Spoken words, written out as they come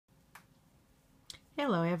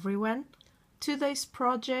Hello everyone! Today's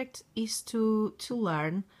project is to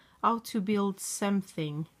learn how to build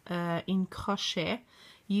something in crochet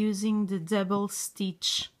using the double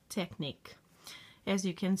stitch technique. As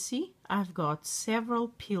you can see, I've got several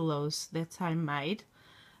pillows that I made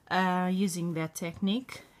using that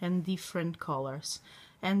technique and different colors.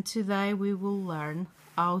 And today we will learn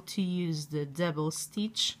how to use the double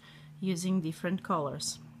stitch using different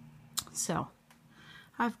colors. So,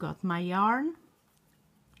 I've got my yarn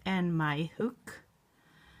and my hook,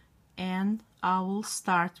 and I will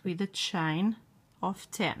start with a chain of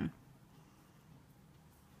 10.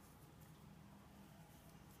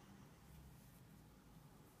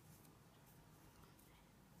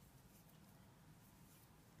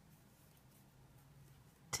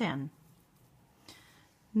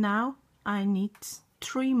 Now I need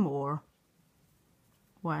 3 more.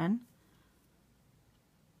 1,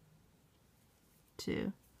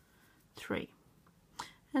 2, 3.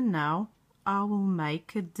 And now I will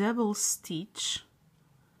make a double stitch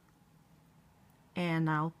and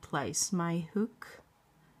I'll place my hook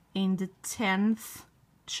in the 10th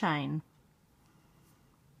chain.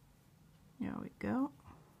 There we go.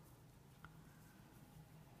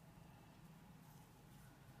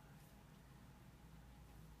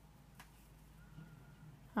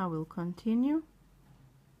 I will continue.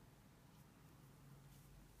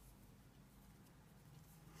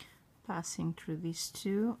 Passing through these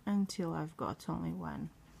two until I've got only one.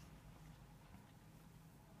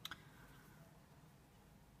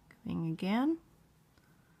 Going again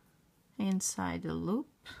inside the loop,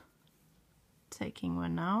 taking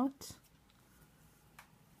one out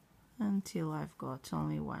until I've got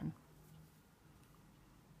only one.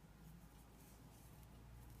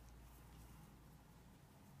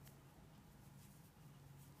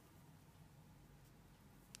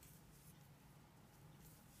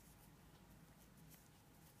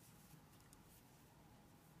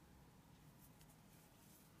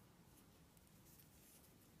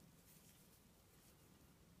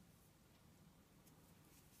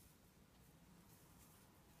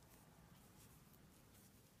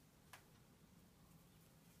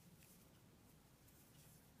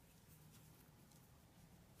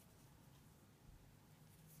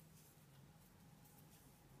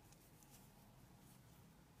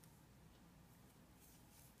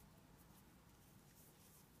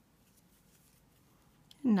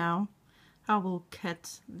 Now I will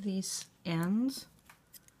cut this end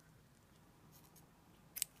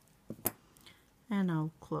and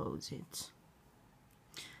I'll close it.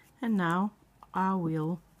 And now I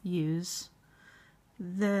will use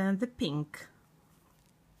the pink.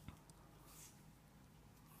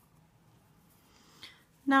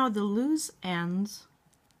 Now the loose ends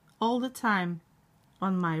all the time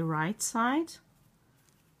on my right side,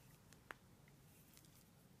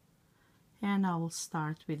 and I will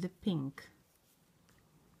start with the pink.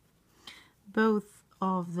 Both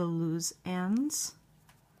of the loose ends,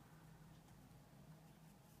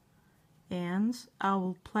 and I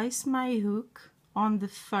will place my hook on the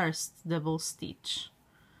first double stitch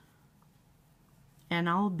and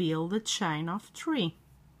I'll build a chain of 3.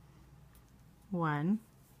 1,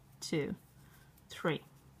 2, 3.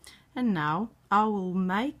 And now I will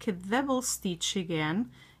make a double stitch again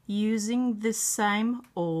using the same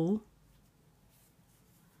awl.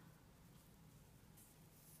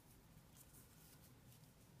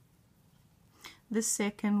 The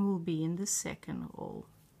second will be in the second awl.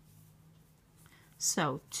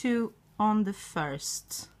 So 2 on the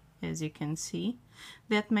first, as you can see.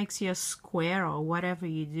 That makes your square or whatever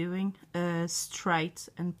you're doing straight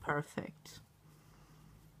and perfect.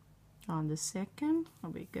 On the second,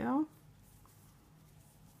 there we go.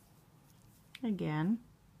 Again,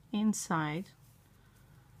 inside.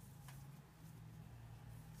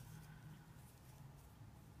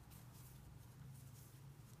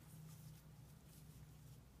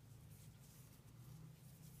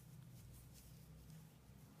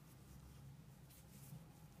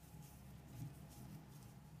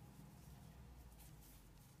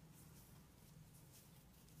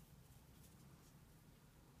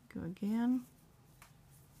 Go again,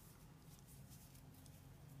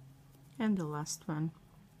 and the last one.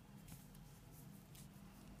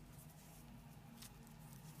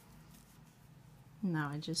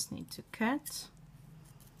 Now I just need to cut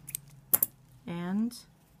and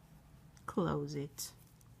close it.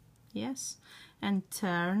 Yes, and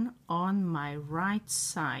turn on my right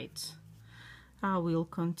side. I will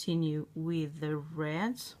continue with the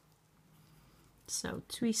red, so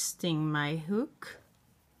twisting my hook,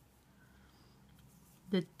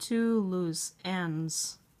 the 2 loose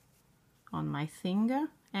ends on my finger,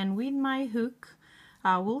 and with my hook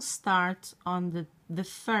I will start on the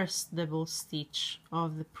first double stitch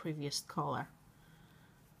of the previous color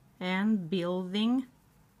and building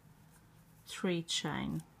 3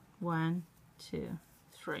 chain. 1, 2,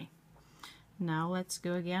 3. Now let's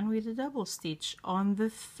go again with a double stitch on the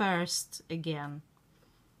first again.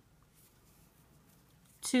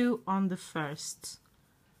 2 on the first,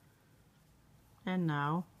 and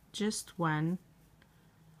now just 1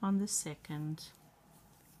 on the second.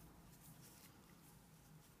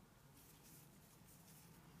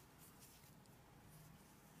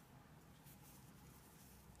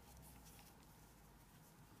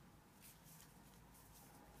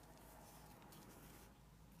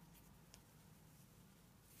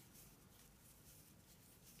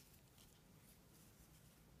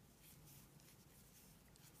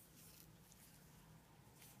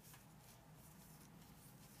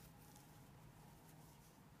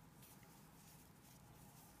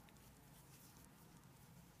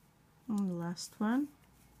 And the last one.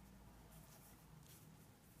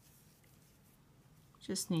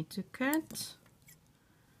 Just need to cut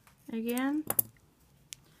again,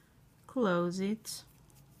 close it,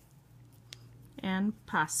 and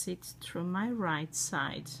pass it through my right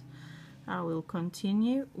side. I will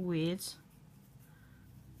continue with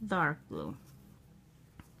dark blue.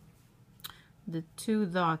 The 2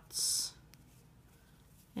 dots,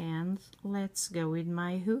 and let's go with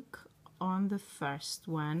my hook on the first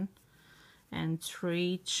one and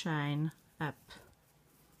 3 chain up.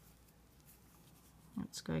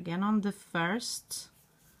 Let's go again on the first,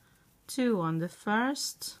 2 on the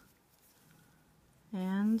first,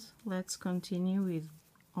 and let's continue with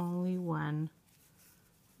only 1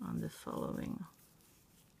 on the following.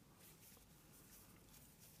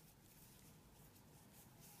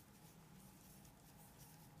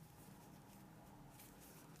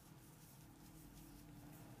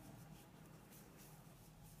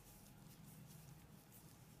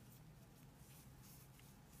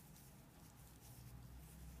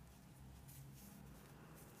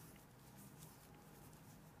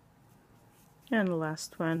 And the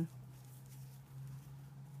last one,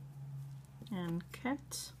 and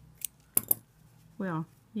cut. Well,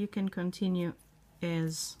 you can continue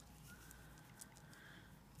as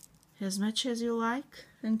much as you like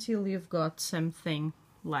until you've got something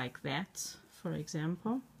like that, for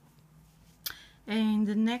example. In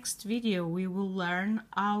the next video we will learn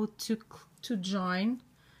how to join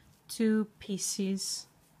 2 pieces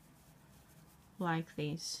like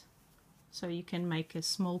this, so you can make a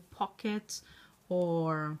small pocket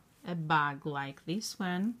or a bag like this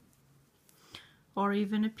one, or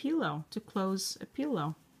even a pillow to close a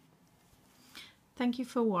pillow. Thank you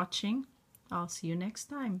for watching. I'll see you next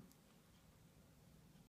time.